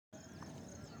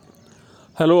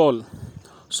Hello all.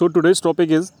 So today's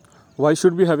topic is why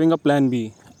should we having a plan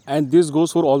B? And this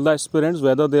goes for all the aspirants,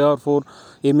 whether they are for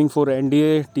aiming for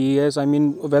NDA, TES,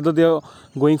 whether they are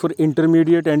going for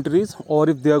intermediate entries or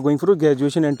if they are going for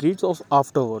graduation entries of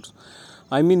afterwards.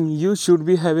 You should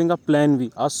be having a plan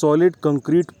B, a solid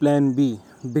concrete plan B,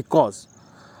 because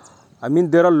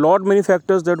there are lot many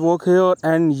factors that work here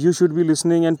and you should be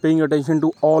listening and paying attention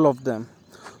to all of them.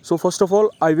 So first of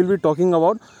all, I will be talking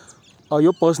about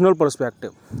your personal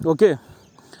perspective. Okay,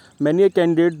 many a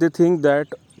candidate, they think that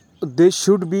they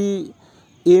should be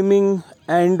aiming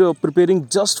and preparing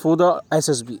just for the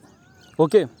SSB.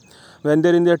 Okay, when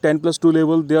they're in their 10 plus 2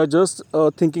 level, they are just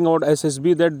thinking about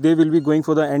SSB, that they will be going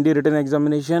for the ND written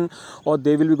examination, or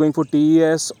they will be going for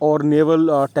TES or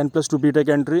naval 10 plus 2 BTech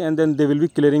entry, and then they will be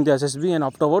clearing the SSB, and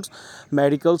afterwards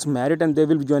medicals, merit, and they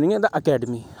will be joining in the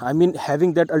academy.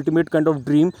 Having that ultimate kind of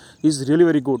dream is really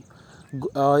very good.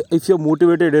 If you're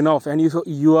motivated enough and if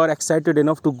you are excited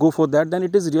enough to go for that, then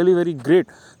it is really very great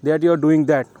that you are doing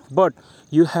that. But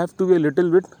you have to be a little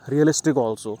bit realistic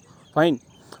also. Fine.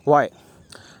 Why?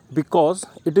 Because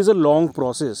it is a long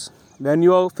process. When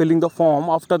you are filling the form,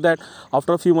 after that,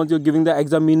 after a few months, you're giving the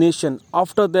examination.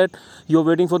 After that, you're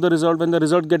waiting for the result. When the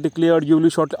result get declared, you will be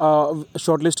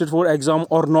shortlisted for exam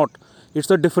or not. It's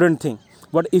a different thing.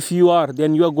 But if you are,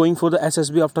 then you are going for the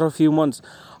SSB after a few months.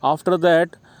 After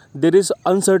that, there is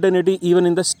uncertainty even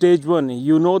in the stage 1.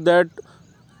 You know that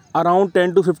around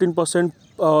 10 to 15%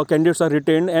 candidates are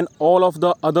retained, and all of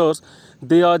the others,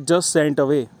 they are just sent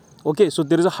away. Okay, so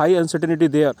there is a high uncertainty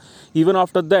there. Even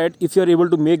after that, if you are able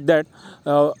to make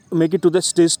it to the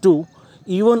stage 2,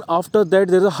 even after that,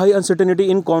 there is a high uncertainty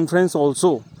in conference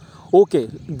also. Okay,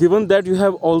 given that you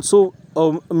have also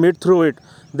made through it,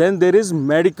 then there is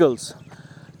medicals.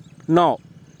 Now,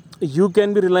 you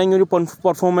can be relying on your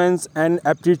performance and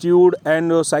aptitude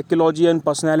and psychology and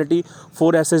personality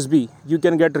for SSB. You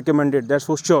can get recommended, that's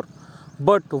for sure.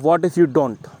 But what if you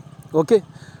don't? Okay,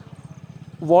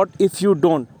 what if you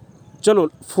don't?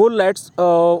 Chalo,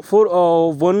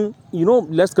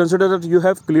 let's consider that you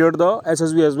have cleared the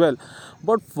SSB as well.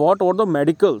 But what are the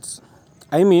medicals?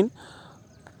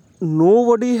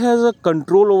 Nobody has a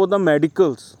control over the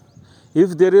medicals.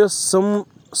 If there is some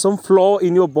flaw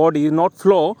in your body, not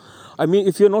flaw,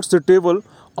 if you're not suitable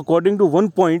according to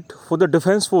one point for the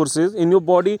defense forces in your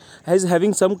body, as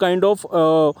having some kind of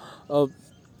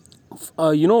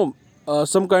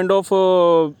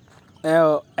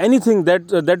anything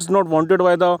that's not wanted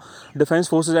by the defense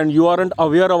forces, and you aren't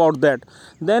aware about that,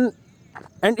 then,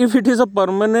 and if it is a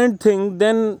permanent thing,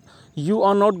 then you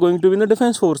are not going to be in the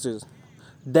defense forces.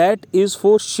 That is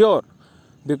for sure.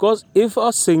 Because if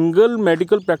a single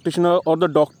medical practitioner or the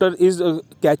doctor is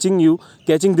catching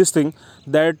this thing,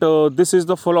 that this is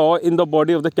the flaw in the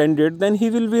body of the candidate, then he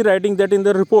will be writing that in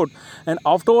the report. And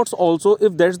afterwards also,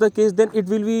 if that's the case, then it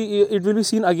will be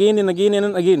seen again and again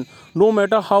and again. No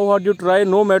matter how hard you try,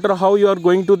 no matter how you are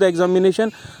going to the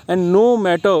examination, and no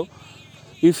matter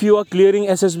if you are clearing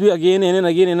SSB again and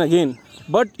again and again,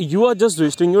 but you are just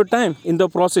wasting your time in the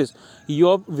process. You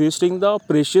are wasting the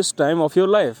precious time of your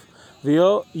life,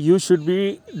 where you should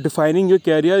be defining your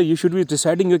career, you should be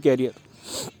deciding your career.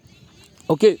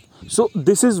 Okay, so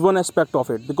this is one aspect of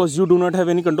it, because you do not have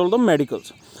any control of the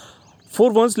medicals.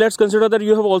 For once, let's consider that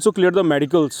you have also cleared the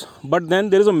medicals, but then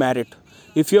there is a merit.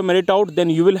 If you are merit out, then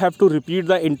you will have to repeat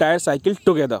the entire cycle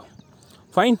together.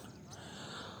 Fine.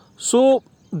 So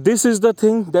this is the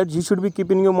thing that you should be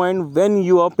keeping in your mind when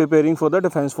you are preparing for the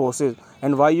defense forces,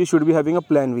 and why you should be having a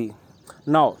plan B.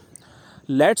 Now,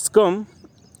 let's come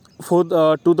to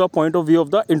the point of view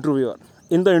of the interviewer.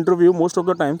 In the interview, most of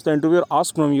the times the interviewer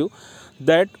asks from you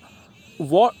that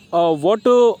what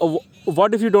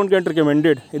if you don't get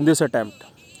recommended in this attempt.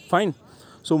 Fine.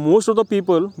 So most of the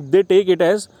people, they take it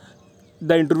as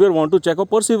the interviewer want to check our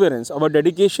perseverance, our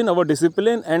dedication, our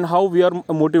discipline, and how we are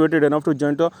motivated enough to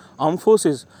join the armed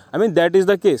forces. That is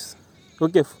the case.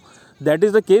 Okay, that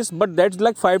is the case, but that's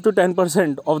like 5 to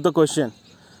 10% of the question.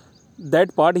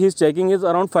 That part he is checking is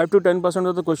around 5 to 10%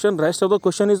 of the question. Rest of the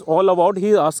question is all about, he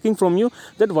is asking from you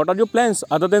that what are your plans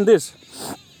other than this.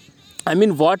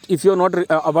 What if you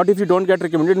don't get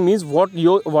recommended, means what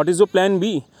is your plan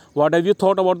B? What have you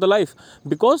thought about the life?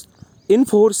 Because in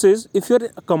forces, if you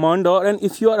are a commander and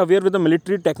if you are aware with the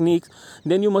military techniques,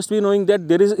 then you must be knowing that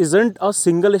there isn't a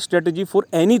single strategy for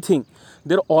anything.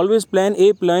 There are always plan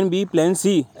A, plan B, plan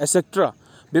C, etc.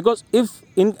 Because if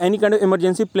in any kind of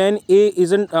emergency plan A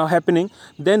isn't happening,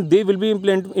 then they will be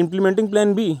implementing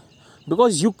plan B,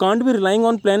 because you can't be relying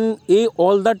on plan A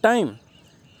all the time.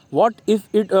 What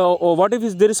if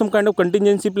there is some kind of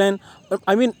contingency plan?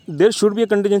 There should be a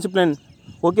contingency plan.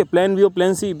 Okay, plan B or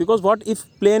plan C, because what if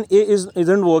plan A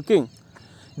isn't working?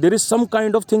 There is some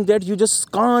kind of thing that you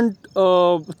just can't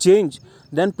change,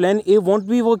 then plan A won't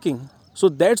be working. So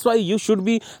that's why you should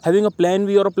be having a plan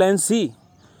B or a plan C.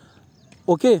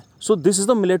 Okay, so this is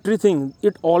the military thing.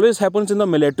 It always happens in the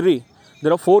military.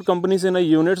 There are 4 companies in a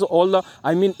unit. So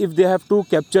if they have to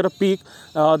capture a peak,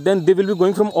 then they will be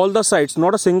going from all the sides.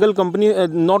 Not a single company,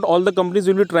 not all the companies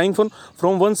will be trying from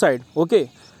one side. Okay,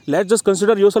 let's just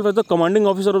consider yourself as the commanding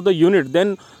officer of the unit.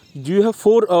 Then you have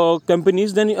 4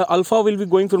 companies. Then Alpha will be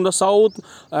going from the south,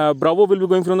 Bravo will be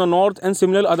going from the north, and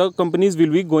similar other companies will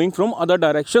be going from other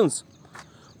directions.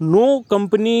 No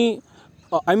company,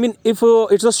 if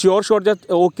it's a sure shot that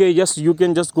okay, yes, you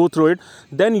can just go through it,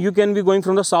 then you can be going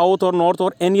from the south or north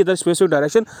or any other specific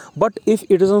direction. But if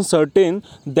it is uncertain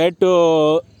that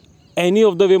any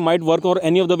of the way might work or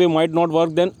any of the way might not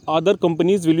work, then other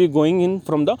companies will be going in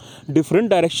from the different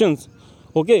directions.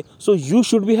 Okay, so you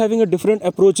should be having a different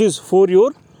approaches for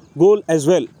your goal as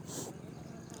well.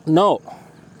 Now,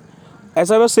 as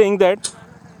I was saying that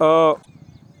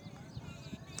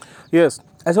yes,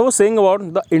 as I was saying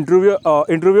about the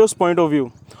interviewer's point of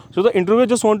view. So the interviewer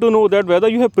just want to know that whether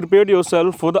you have prepared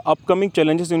yourself for the upcoming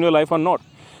challenges in your life or not.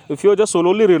 If you are just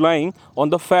solely relying on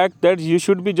the fact that you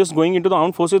should be just going into the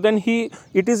armed forces, then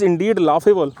it is indeed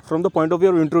laughable from the point of view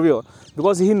of interviewer,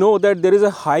 because he know that there is a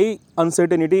high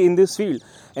uncertainty in this field,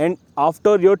 and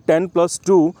after your 10 plus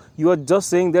 2 you are just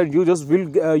saying that you just will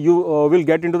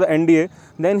get into the NDA,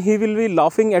 then he will be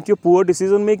laughing at your poor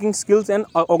decision making skills and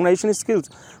organization skills,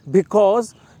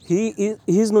 because he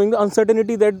is knowing the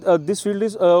uncertainty that this field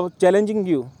is challenging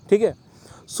you. Okay?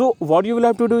 So what you will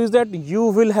have to do is that you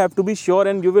will have to be sure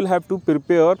and you will have to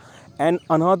prepare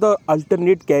another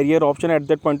alternate career option at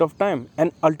that point of time.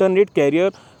 An alternate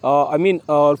career,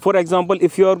 for example,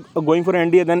 if you are going for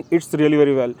NDA, then it's really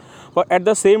very well. But at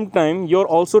the same time, you're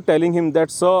also telling him that,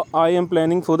 sir, I am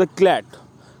planning for the CLAT.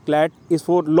 CLAT is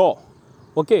for law.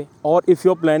 Okay, or if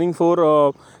you're planning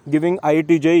for giving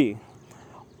IIT JEE,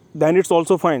 then it's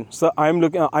also fine. So I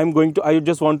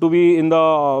just want to be in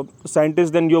the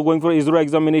scientist, then you're going for ISRO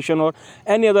examination or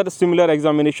any other similar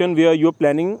examination where you're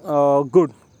planning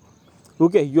good.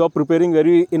 Okay, you are preparing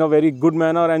in a very good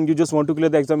manner and you just want to clear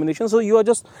the examination. So you are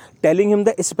just telling him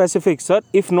the specifics, sir.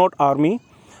 If not army,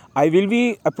 I will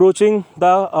be approaching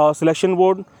the selection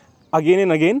board again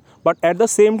and again, but at the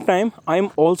same time I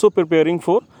am also preparing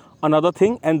for another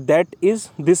thing, and that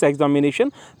is this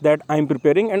examination that I am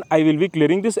preparing, and I will be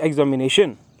clearing this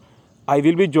examination. I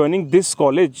will be joining this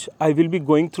college. I will be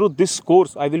going through this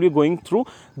course. I will be going through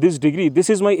this degree.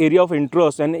 This is my area of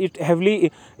interest and it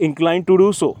heavily inclined to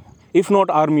do so. If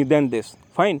not army, then this.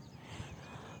 Fine.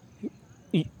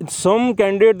 Some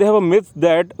candidate, they have a myth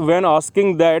that when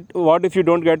asking that what if you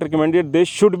don't get recommended, they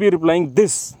should be replying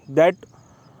this, that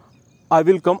I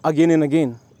will come again and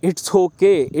again. It's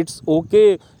okay. It's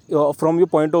okay from your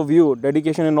point of view,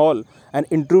 dedication and all. An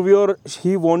interviewer,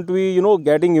 he won't be,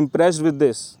 getting impressed with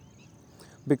this,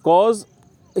 because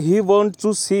he wants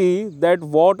to see that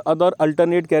what other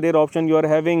alternate career option you are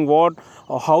having,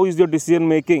 how is your decision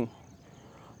making.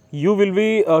 You will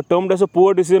be termed as a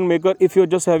poor decision maker if you're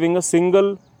just having a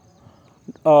single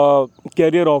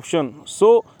career option.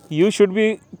 So you should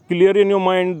be clear in your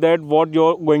mind that what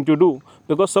you're going to do,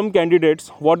 because some candidates,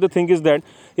 what they think is that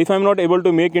if I'm not able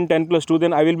to make in 10 plus 2,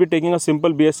 then I will be taking a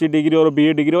simple BSc degree or a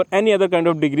BA degree or any other kind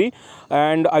of degree,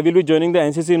 and I will be joining the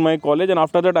NCC in my college, and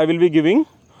after that I will be giving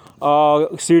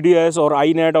CDS or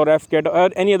INET or FCAT or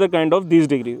any other kind of these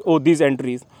degrees or these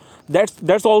entries.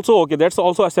 That's also okay. That's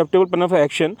also acceptable plan of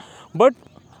action. But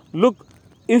look,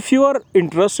 if you are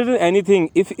interested in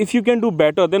anything, if you can do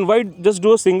better, then why just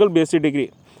do a single BSc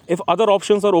degree if other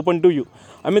options are open to you?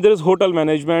 There is hotel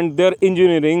management, there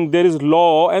engineering, there is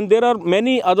law, and there are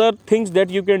many other things that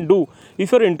you can do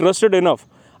if you're interested enough.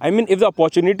 If the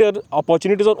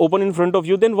opportunities are open in front of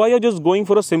you, then why are you just going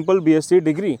for a simple BSc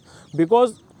degree?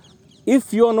 Because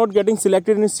if you are not getting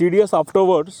selected in CDS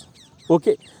afterwards,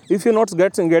 okay, if you're not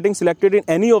getting selected in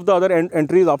any of the other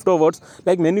entries afterwards,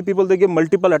 like many people, they give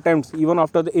multiple attempts even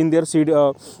after in their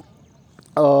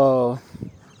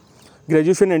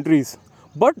graduation entries.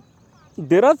 But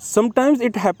there are sometimes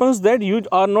it happens that you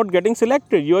are not getting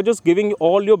selected. You are just giving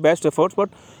all your best efforts, but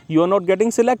you are not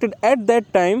getting selected. At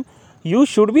that time, you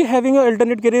should be having an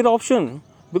alternate career option,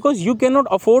 because you cannot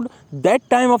afford that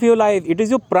time of your life. It is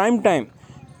your prime time.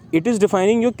 It is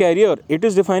defining your career. It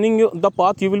is defining the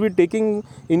path you will be taking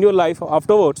in your life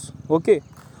afterwards. Okay.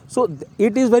 So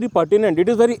it is very pertinent. It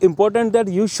is very important that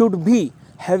you should be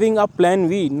having a plan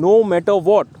B no matter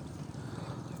what.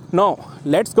 Now,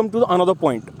 let's come to another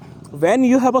point. When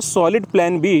you have a solid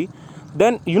plan B,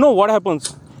 then you know what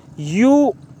happens.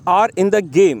 You are in the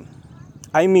game.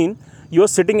 I mean, you are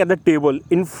sitting at the table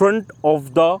in front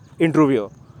of the interviewer.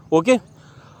 Okay,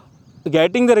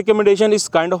 getting the recommendation is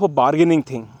kind of a bargaining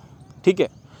thing. ठीक है,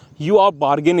 you are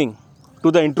bargaining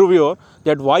to the interviewer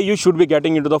that why you should be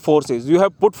getting into the forces. You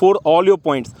have put forth all your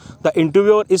points. The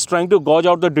interviewer is trying to gauge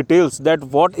out the details, that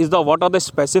what are the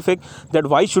specific, that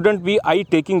why shouldn't be I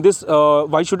taking this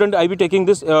why shouldn't I be taking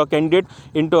this candidate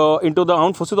into the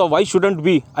armed forces, or why shouldn't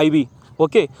be I be.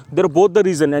 Okay, they're both the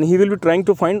reason, and he will be trying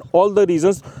to find all the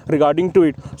reasons regarding to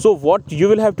it. So what you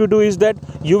will have to do is that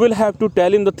you will have to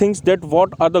tell him the things, that what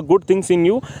are the good things in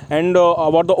you, and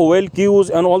about the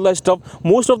OLQs and all that stuff.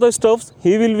 Most of the stuffs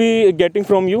he will be getting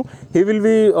from you. He will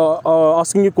be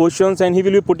asking you questions, and he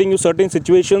will be putting you certain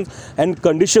situations and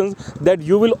conditions that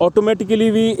you will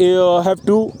automatically be have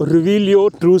to reveal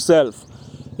your true self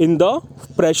in the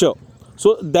pressure.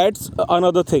 So that's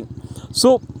another thing.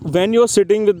 So when you're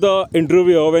sitting with the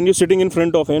interviewer, when you're sitting in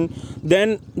front of him,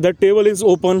 then the table is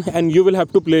open and you will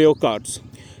have to play your cards.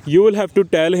 You will have to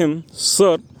tell him,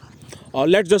 sir,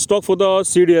 let's just talk for the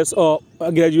CDS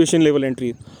graduation level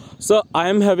entry. Sir, I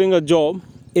am having a job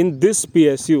in this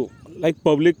PSU, like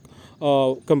public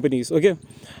companies, okay,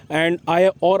 and I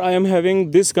am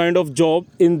having this kind of job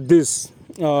in this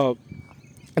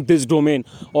domain,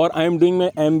 or I am doing my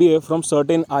MBA from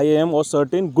certain IIM or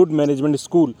certain good management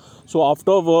school. So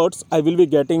afterwards I will be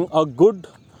getting a good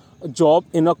job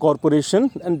in a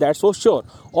corporation, and that's for sure.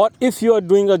 Or if you are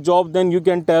doing a job, then you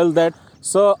can tell that,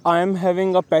 sir, I am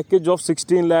having a package of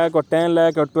 16 lakh or 10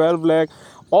 lakh or 12 lakh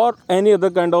or any other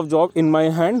kind of job in my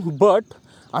hand, but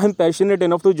I am passionate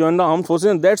enough to join the armed forces,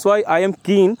 and that's why I am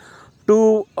keen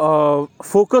to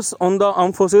focus on the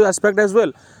armed forces aspect as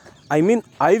well. I mean,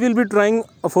 I will be trying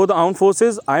for the armed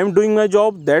forces. I am doing my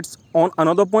job. That's on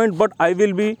another point. But I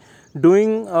will be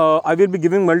giving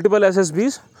multiple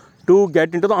SSBs to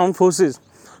get into the armed forces.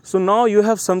 So now you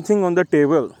have something on the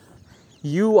table.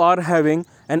 You are having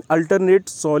an alternate,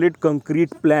 solid,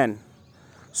 concrete plan.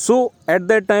 So at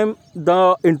that time,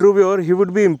 the interviewer, he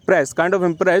would be kind of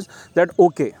impressed that,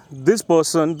 okay, this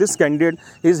person, this candidate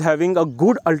is having a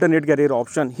good alternate career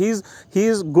option. He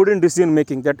is good in decision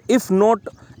making, that if not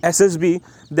SSB,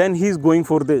 then he's going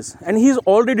for this, and he's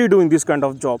already doing this kind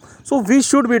of job. So we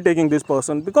should be taking this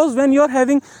person, because when you are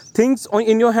having things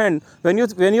in your hand, when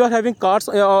you are having cards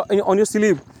on your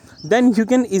sleeve, then you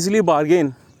can easily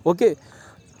bargain. Okay,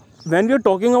 when we are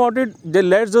talking about it, then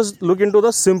let's just look into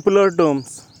the simpler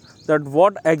terms, that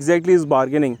what exactly is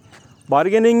bargaining.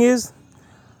 Bargaining is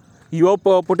you are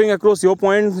putting across your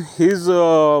points, he's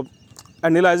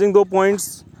analyzing those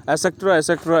points, etc,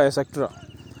 etc, etc.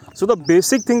 So the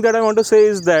basic thing that I want to say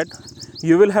is that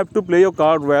you will have to play your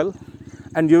card well,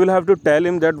 and you will have to tell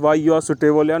him that why you are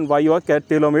suitable and why you are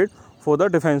tailor-made for the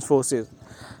defense forces.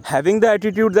 Having the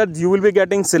attitude that you will be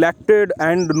getting selected,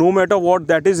 and no matter what,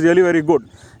 that is really very good.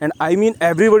 And I mean,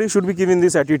 everybody should be giving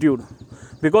this attitude,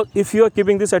 because if you are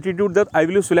keeping this attitude that I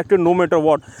will be selected no matter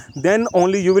what, then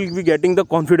only you will be getting the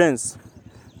confidence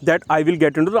that I will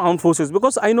get into the armed forces.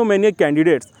 Because I know many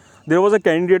candidates. There was a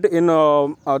candidate in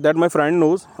that my friend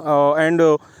knows,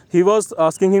 and he was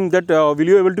asking him that will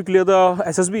you able to clear the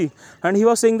SSB, and he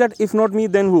was saying that if not me,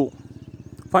 then who?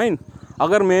 Fine,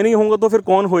 agar मैं नहीं होऊंगा तो फिर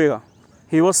कौन होएगा?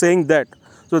 He was saying that.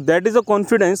 So that is a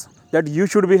confidence that you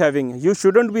should be having. You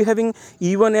shouldn't be having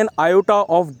even an iota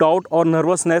of doubt or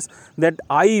nervousness that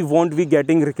I won't be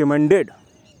getting recommended.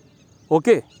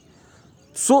 Okay,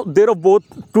 so there are both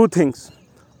two things.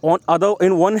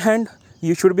 In one hand,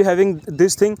 you should be having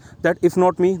this thing that if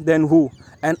not me, then who?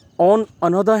 And on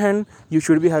another hand, you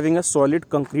should be having a solid,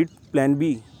 concrete plan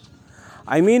B.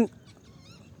 I mean,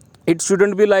 it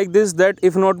shouldn't be like this, that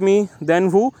if not me, then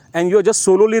who? And you're just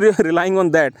solely relying on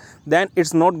that. Then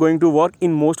it's not going to work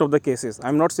in most of the cases.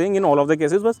 I'm not saying in all of the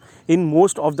cases, but in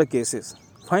most of the cases.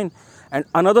 Fine. And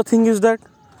another thing is that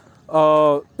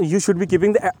you should be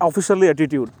keeping the officially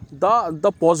attitude,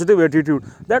 the positive attitude,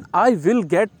 that I will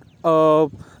get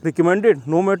recommended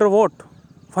no matter what.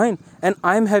 Fine. And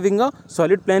I'm having a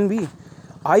solid plan B.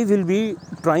 I will be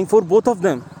trying for both of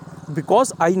them,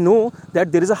 because I know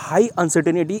that there is a high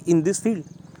uncertainty in this field.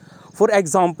 For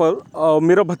example,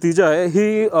 मेरा भतीजा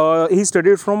है, he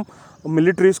studied from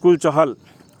military school Chahal.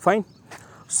 Fine.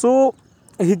 So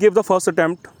he gave the first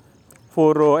attempt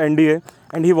for NDA,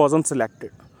 and he wasn't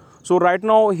selected. So right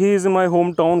now he is in my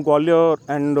hometown Gwalior,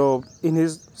 and in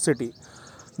his city.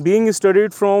 Being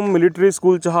studied from military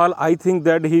school Chahal, I think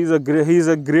that he is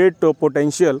a great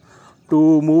potential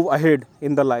to move ahead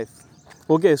in the life.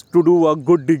 Okay, to do a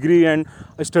good degree and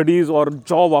studies or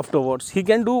job afterwards. He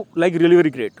can do like really very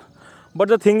great. But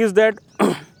the thing is that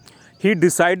he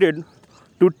decided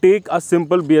to take a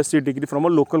simple BSc degree from a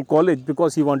local college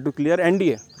because he want to clear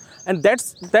NDA. And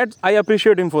that I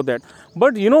appreciate him for that.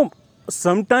 But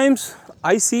sometimes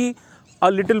I see a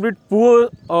little bit poor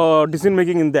decision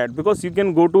making in that, because you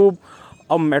can go to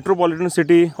a metropolitan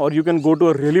city, or you can go to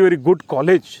a really very good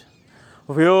college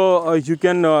where you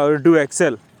can do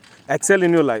excel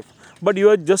in your life, but you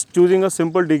are just choosing a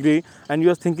simple degree and you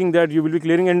are thinking that you will be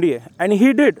clearing NDA. And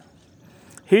he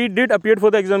did appear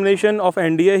for the examination of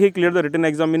NDA. He cleared the written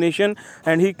examination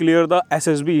and he cleared the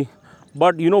SSB.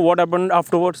 But you know what happened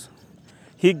afterwards?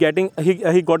 He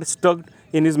got stuck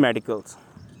in his medicals.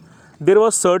 There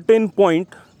was certain point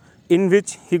in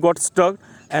which he got stuck,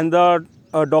 and the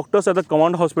doctors at the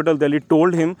command hospital Delhi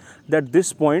told him that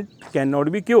this point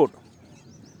cannot be cured.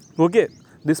 Okay,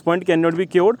 this point cannot be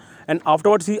cured. And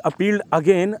afterwards he appealed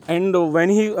again, and when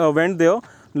he went there,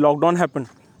 lockdown happened.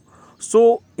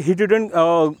 So he didn't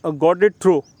got it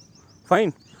through.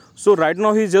 Fine. So right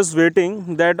now he's just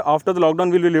waiting that after the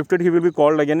lockdown will be lifted, he will be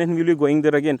called again and he will be going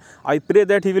there again. I pray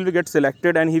that he will get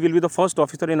selected and he will be the first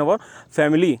officer in our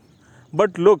family.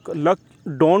 But look, luck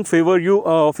don't favor you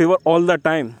favor all the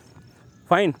time.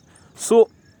 Fine. So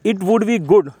it would be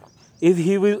good if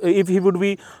he would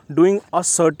be doing a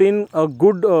certain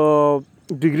good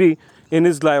degree in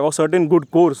his life, or certain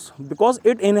good course, because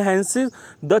it enhances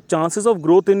the chances of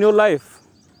growth in your life.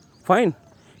 Fine.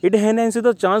 It enhances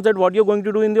the chance that what you're going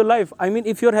to do in your life. I mean,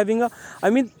 if you're having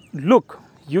look,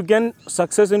 you can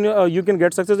success in your, you can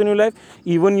get success in your life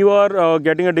even you are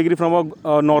getting a degree from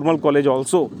a normal college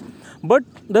also. But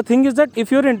the thing is that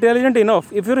if you're intelligent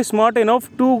enough, if you're smart enough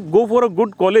to go for a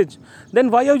good college, then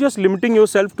why are you just limiting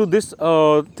yourself to this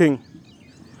thing?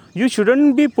 You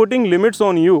shouldn't be putting limits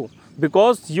on you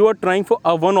because you are trying for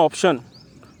one option.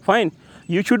 Fine.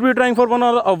 You should be trying for one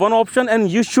option,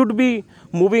 and you should be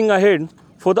moving ahead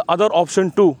for the other option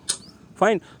too.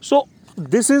 Fine. So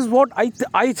this is what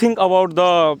I think about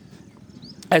the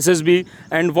SSB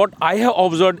and what I have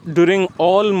observed during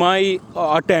all my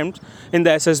attempts in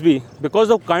the SSB, because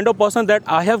the kind of person that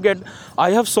I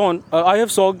have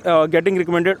saw getting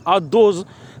recommended are those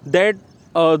that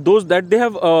they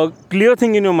have clear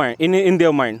thing in your mind, in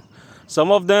their mind. Some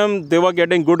of them, they were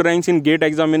getting good ranks in GATE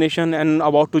examination and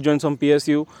about to join some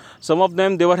PSU. Some of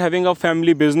them, they were having a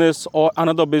family business or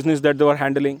another business that they were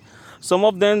handling. Some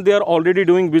of them, they are already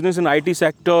doing business in IT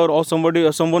sector, or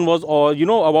someone was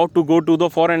about to go to the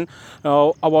foreign,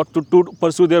 about to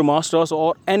pursue their masters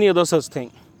or any other such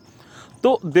thing.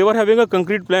 So they were having a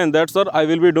concrete plan that, sir, I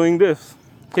will be doing this.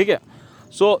 Okay?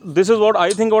 So this is what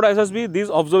I think about SSB. These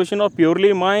observations are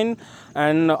purely mine.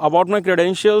 And about my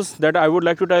credentials, that I would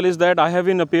like to tell is that I have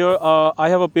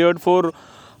appeared for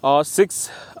 6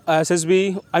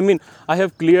 SSB. I mean, I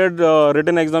have cleared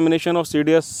written examination of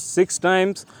CDS 6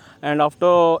 times, and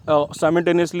after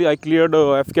simultaneously I cleared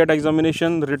FCAT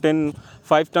examination written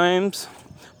 5 times.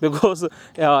 Because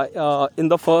in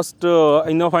the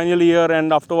final year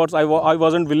and afterwards I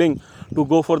wasn't willing to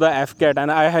go for the FCAT, and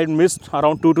I had missed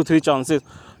around 2 to 3 chances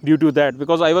due to that,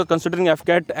 because I was considering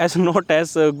FCAT as not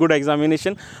as a good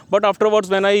examination. But afterwards,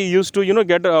 when I used to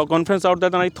get a conference out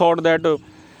that, and I thought that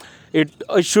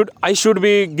I should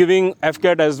be giving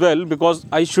FCAT as well, because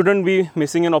I shouldn't be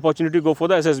missing an opportunity to go for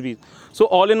the SSB. So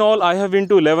all in all, I have been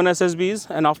to 11 SSBs,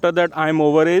 and after that I am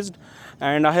overaged,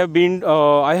 and I have been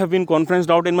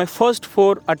conferenced out in my first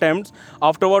 4 attempts.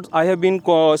 Afterwards, I have been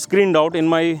screened out in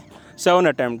my 7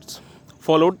 attempts.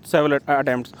 Followed 7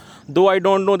 attempts. Though I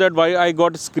don't know that why I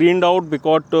got screened out,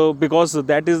 because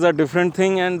that is a different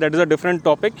thing and that is a different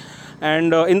topic.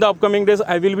 And in the upcoming days,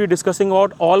 I will be discussing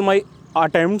about all my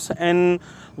attempts and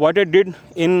what I did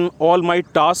in all my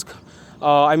tasks.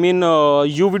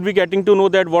 You will be getting to know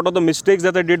that what are the mistakes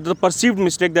that I did, the perceived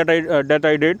mistake that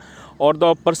I did, or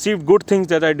the perceived good things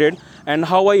that I did, and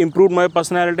how I improved my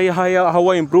personality, how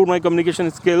I improved my communication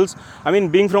skills. I mean,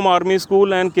 being from army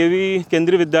school and KV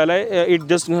Kendriya Vidyalaya, it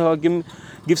just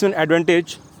gives me an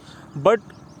advantage. But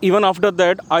even after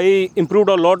that, I improved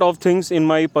a lot of things in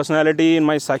my personality, in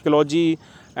my psychology,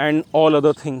 and all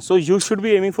other things. So you should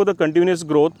be aiming for the continuous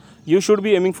growth. You should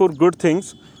be aiming for good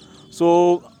things.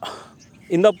 So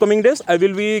in the upcoming days, I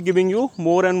will be giving you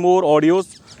more and more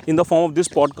audios in the form of this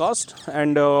podcast,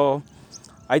 and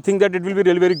I think that it will be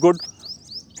really very good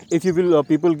if you will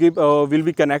will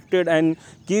be connected and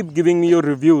keep giving me your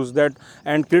reviews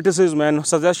and criticism and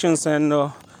suggestions and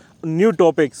new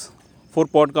topics for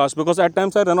podcast, because at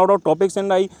times I run out of topics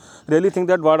and I really think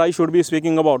that what I should be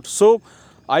speaking about. So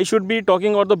I should be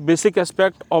talking about the basic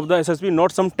aspect of the SSB,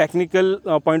 not some technical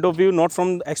point of view, not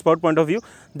from the expert point of view,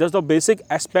 just the basic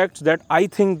aspects that I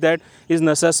think that is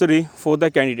necessary for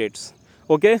the candidates.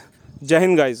 Okay, Jai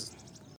Hind guys.